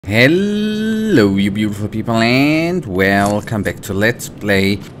Hello you beautiful people and welcome back to Let's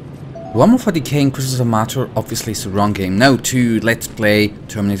Play One More for Decaying Christmas of Martyr. Obviously it's the wrong game. No, to Let's Play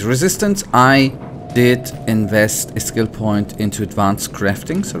Terminator Resistance. I did invest a skill point into advanced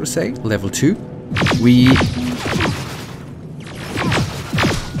crafting, so to say, level 2. We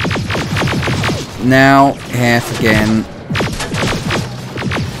now have again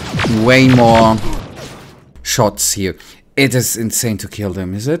way more shots here. It is insane to kill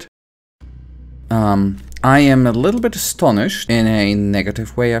them, is it? I am a little bit astonished, in a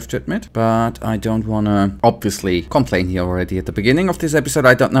negative way I have to admit, but I don't wanna obviously complain here already at the beginning of this episode.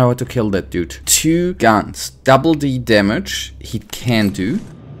 I don't know how to kill that dude. 2 guns, double the damage he can do.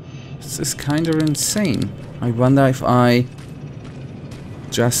 This is kinda insane. I wonder if I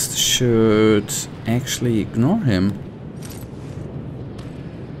just should actually ignore him.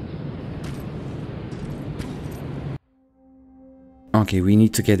 Okay, we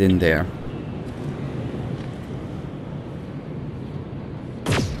need to get in there.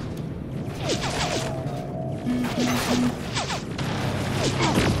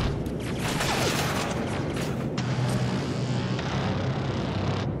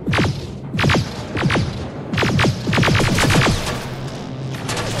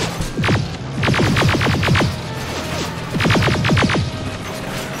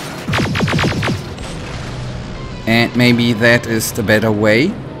 And maybe that is the better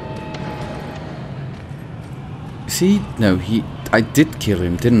way. See? No, I did kill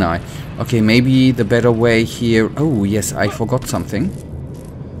him, didn't I? Okay, maybe the better way here... Oh, yes, I forgot something.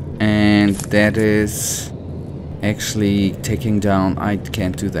 And that is actually taking down... I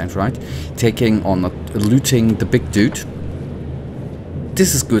can't do that, right? Taking on... looting the big dude.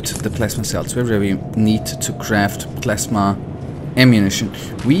 This is good, the plasma cells. We're very neat to craft plasma ammunition.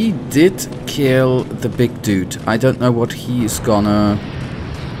 We did kill the big dude. I don't know what he is gonna...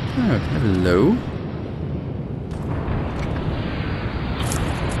 Oh, hello.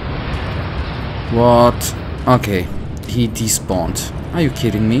 What? Okay, he despawned. Are you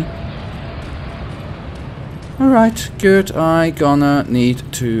kidding me? Alright, good. I gonna need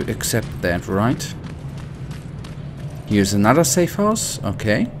to accept that, right? Here's another safe house.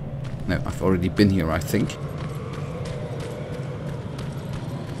 Okay. No, I've already been here, I think.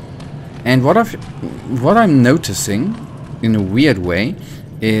 And what I'm noticing, in a weird way,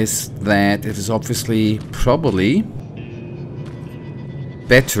 is that it is obviously probably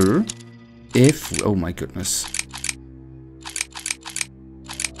better if... Oh my goodness.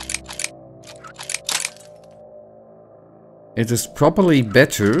 It is probably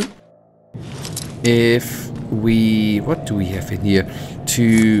better if we... What do we have in here?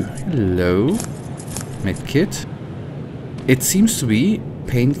 Hello. Medkit. It seems to be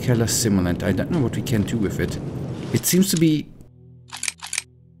painkiller stimulant. I don't know what we can do with it. It seems to be...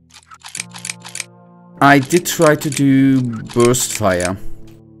 I did try to do burst fire.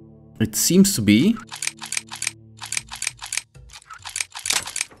 It seems to be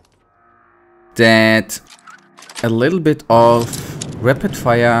that a little bit of rapid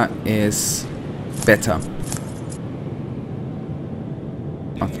fire is better.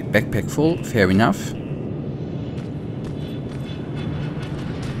 Okay, backpack full, fair enough.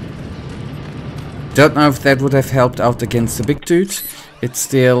 Don't know if that would have helped out against the big dude. It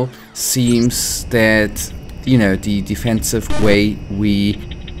still seems that, you know, the defensive way we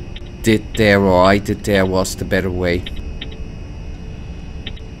did there, or I did there, was the better way.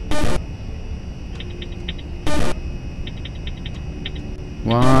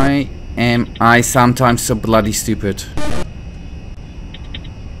 Why am I sometimes so bloody stupid?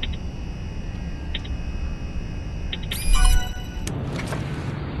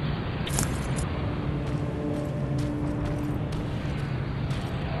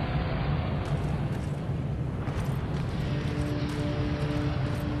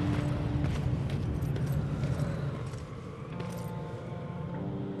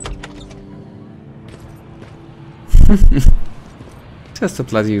 Just a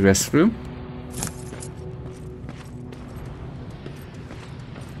bloody restroom.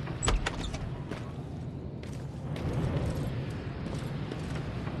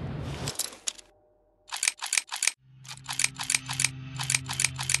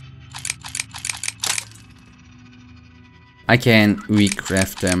 I can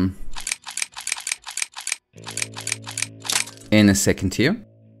recraft them in a second here.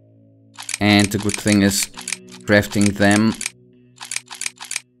 And the good thing is, crafting them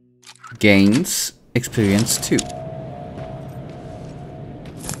gains experience too.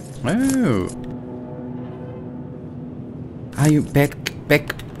 Oh. Are you back?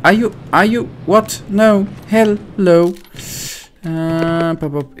 Are you, what? No. Hello.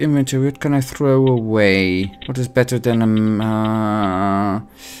 Pop-up inventory. What can I throw away? What is better than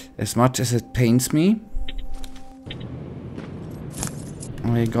as much as it pains me?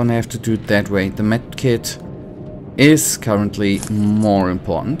 We're gonna have to do it that way. The med kit is currently more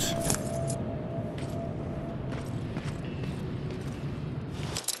important.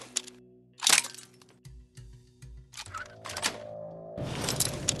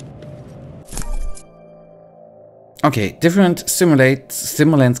 Okay, different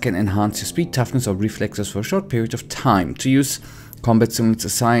stimulants can enhance your speed, toughness, or reflexes for a short period of time. To use combat stimulants,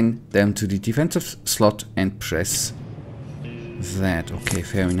 assign them to the defensive slot and press that. Okay,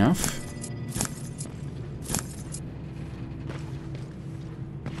 fair enough.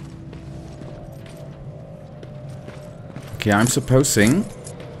 Okay, I'm supposing,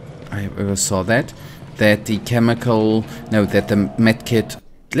 I saw that the chemical, no, that the medkit,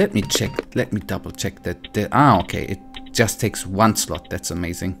 let me check, let me double check that, okay, it just takes one slot. That's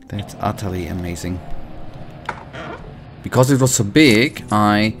amazing. That's utterly amazing. Because it was so big,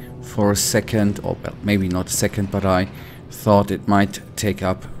 I, for a second, or well, maybe not a second, but I thought it might take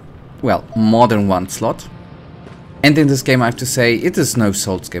up, well, more than one slot. And in this game, I have to say, it is no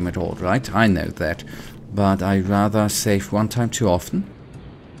Souls game at all, right? I know that. But I rather save one time too often.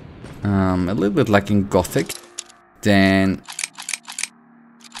 A little bit like in Gothic, than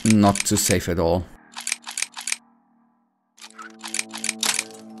not to save at all.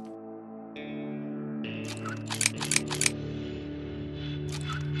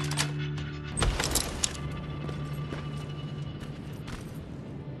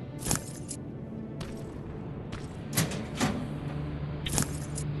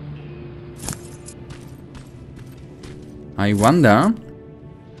 I wonder,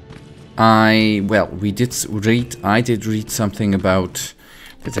 I did read something about,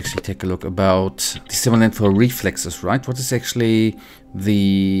 let's actually take a look, about the stimulant for reflexes, right? What is actually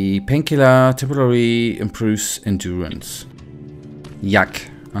the painkiller temporarily improves endurance? Yuck.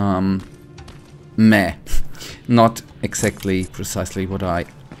 Meh. Not exactly precisely what I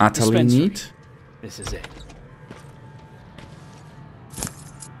utterly need. This is it.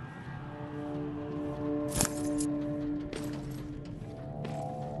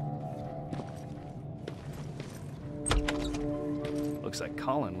 Looks like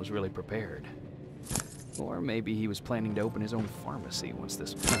Colin was really prepared. Or maybe he was planning to open his own pharmacy once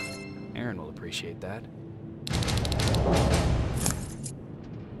this... Aaron will appreciate that.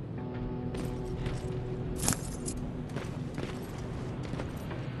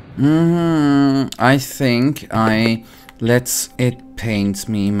 I think it pains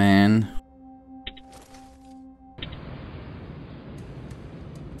me, man.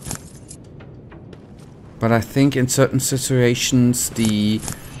 But I think in certain situations the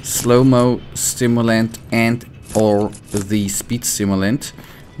slow-mo stimulant and or the speed stimulant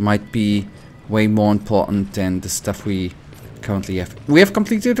might be way more important than the stuff we currently have. We have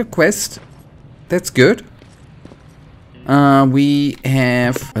completed a quest. That's good. We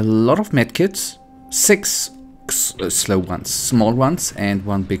have a lot of medkits. 6 slow ones, small ones, and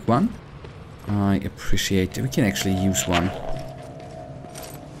 1 big one. I appreciate it. We can actually use one.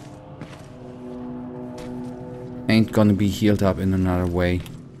 Ain't gonna be healed up in another way.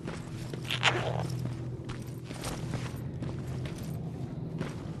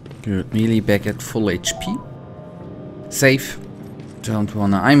 Good, melee back at full HP. Safe. Don't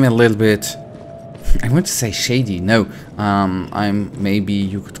wanna. I'm a little bit. I want to say shady. No, I'm, maybe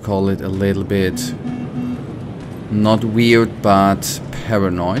you could call it a little bit not weird, but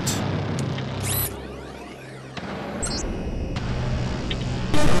paranoid.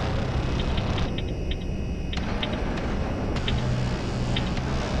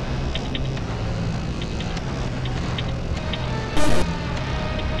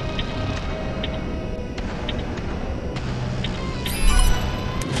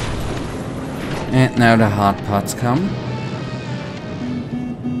 And now the hard parts come.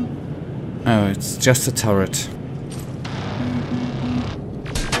 Oh, it's just a turret.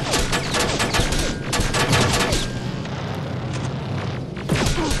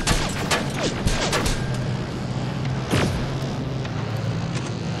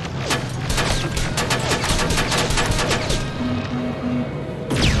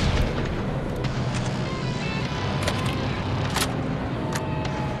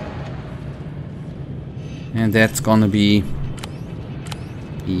 And that's gonna be,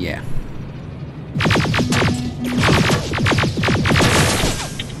 yeah.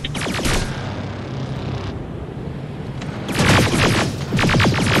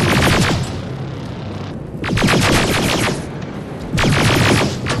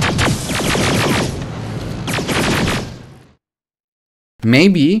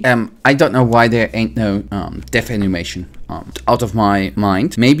 Maybe, I don't know why there ain't no death animation. Out of my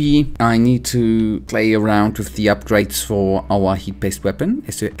mind. Maybe I need to play around with the upgrades for our heat-based weapon.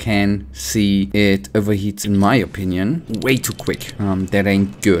 As you can see, it overheats, in my opinion, way too quick. That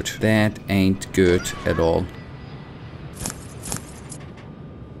ain't good. That ain't good at all.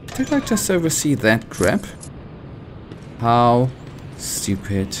 Did I just oversee that crap? How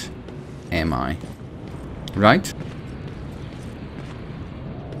stupid am I? Right?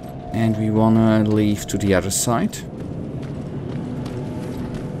 And we wanna leave to the other side.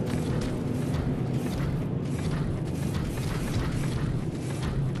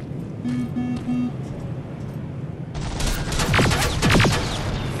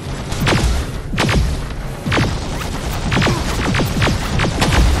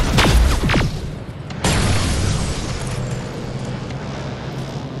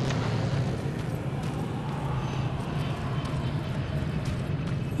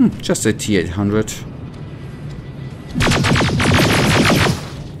 Just a T800.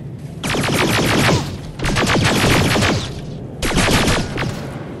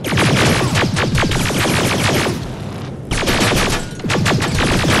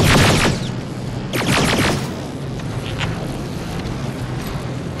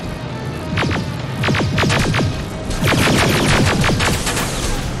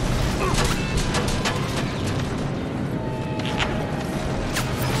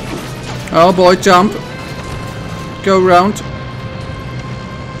 Oh boy, jump. Go round.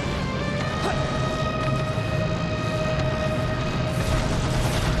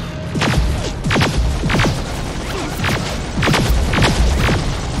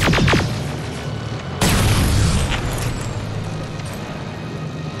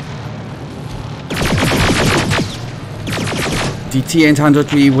 The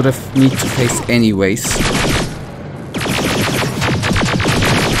T800 we would have need to face anyways.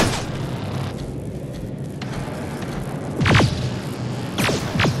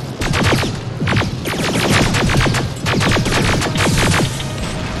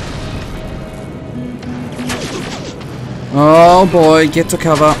 Oh boy, get to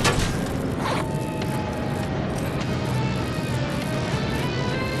cover.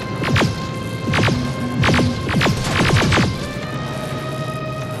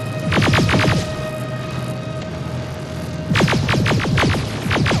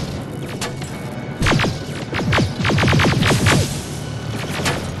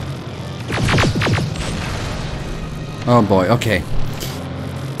 Oh boy, okay.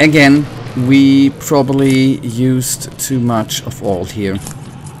 Again, we probably used too much of all here.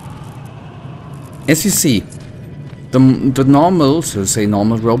 As you see, the normal, so to say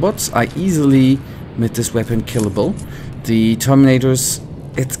normal robots are easily with this weapon killable. The Terminators,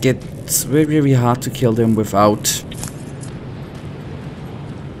 it gets very, very hard to kill them without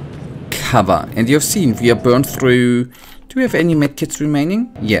cover. And you've seen, we are burned through... Do we have any medkits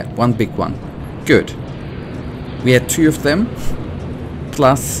remaining? Yeah, one big one. Good. We had 2 of them,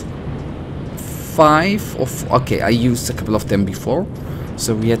 plus 5 of... Okay, I used a couple of them before,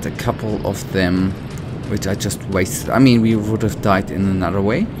 so we had a couple of them which I just wasted. I mean, we would have died in another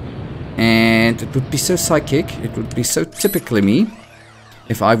way, and it would be so psychic, it would be so typically me,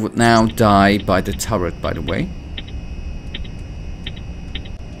 if I would now die by the turret, by the way.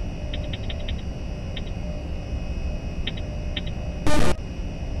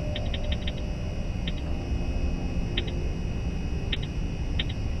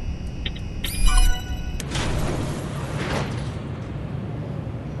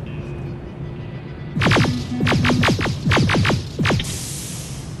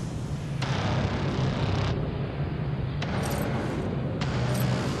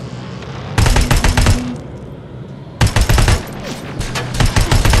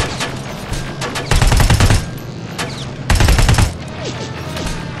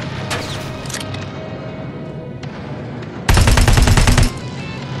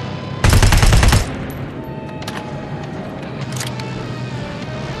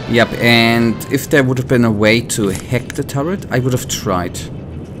 Yep, and if there would have been a way to hack the turret, I would have tried.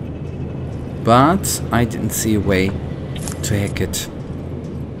 But I didn't see a way to hack it.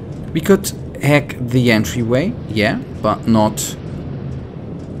 We could hack the entryway, yeah, but not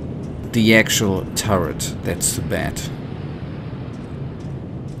the actual turret. That's too bad.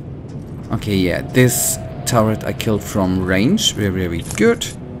 Okay, yeah, this turret I killed from range. Very, very good.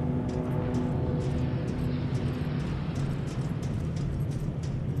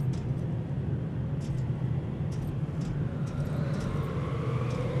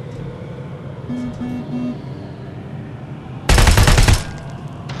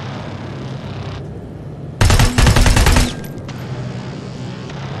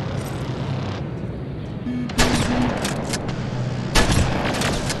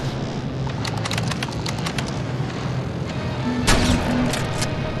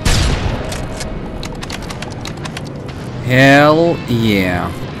 Hell yeah.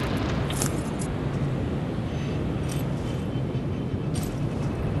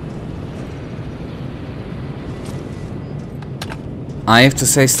 I have to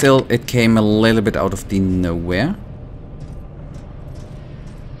say still, it came a little bit out of the nowhere.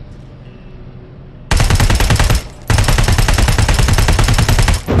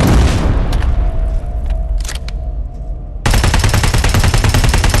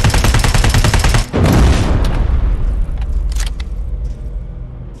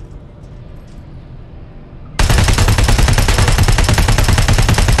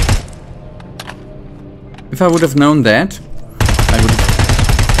 If I would have known that, I would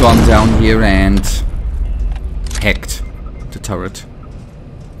have gone down here and hacked the turret.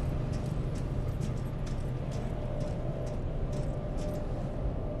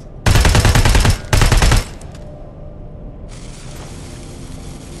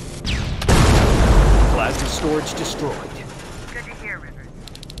 Plasma storage destroyed. Good to hear, Rivers.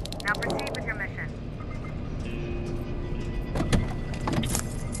 Now proceed with your mission.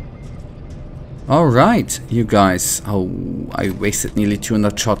 Alright, you guys. Oh, I wasted nearly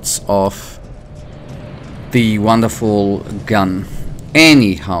 200 shots of the wonderful gun.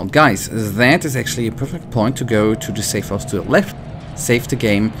 Anyhow, guys, that is actually a perfect point to go to the safe house to the left, save the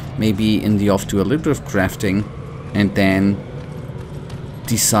game, maybe in the off do a little bit of crafting, and then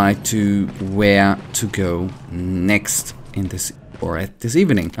decide to where to go next in this or at this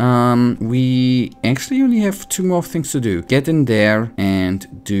evening. We actually only have 2 more things to do. Get in there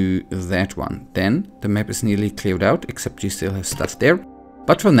and do that one. Then the map is nearly cleared out, except you still have stuff there.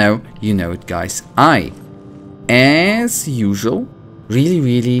 But for now, you know it, guys. As usual,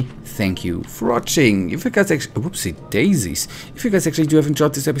 really thank you for watching. If you guys actually, whoopsie daisies. If you guys actually do have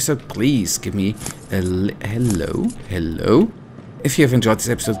enjoyed this episode, please give me a hello. If you have enjoyed this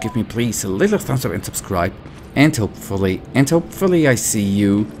episode, give me please a little thumbs up and subscribe. And hopefully I see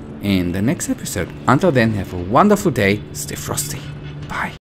you in the next episode. Until then, have a wonderful day. Stay frosty. Bye.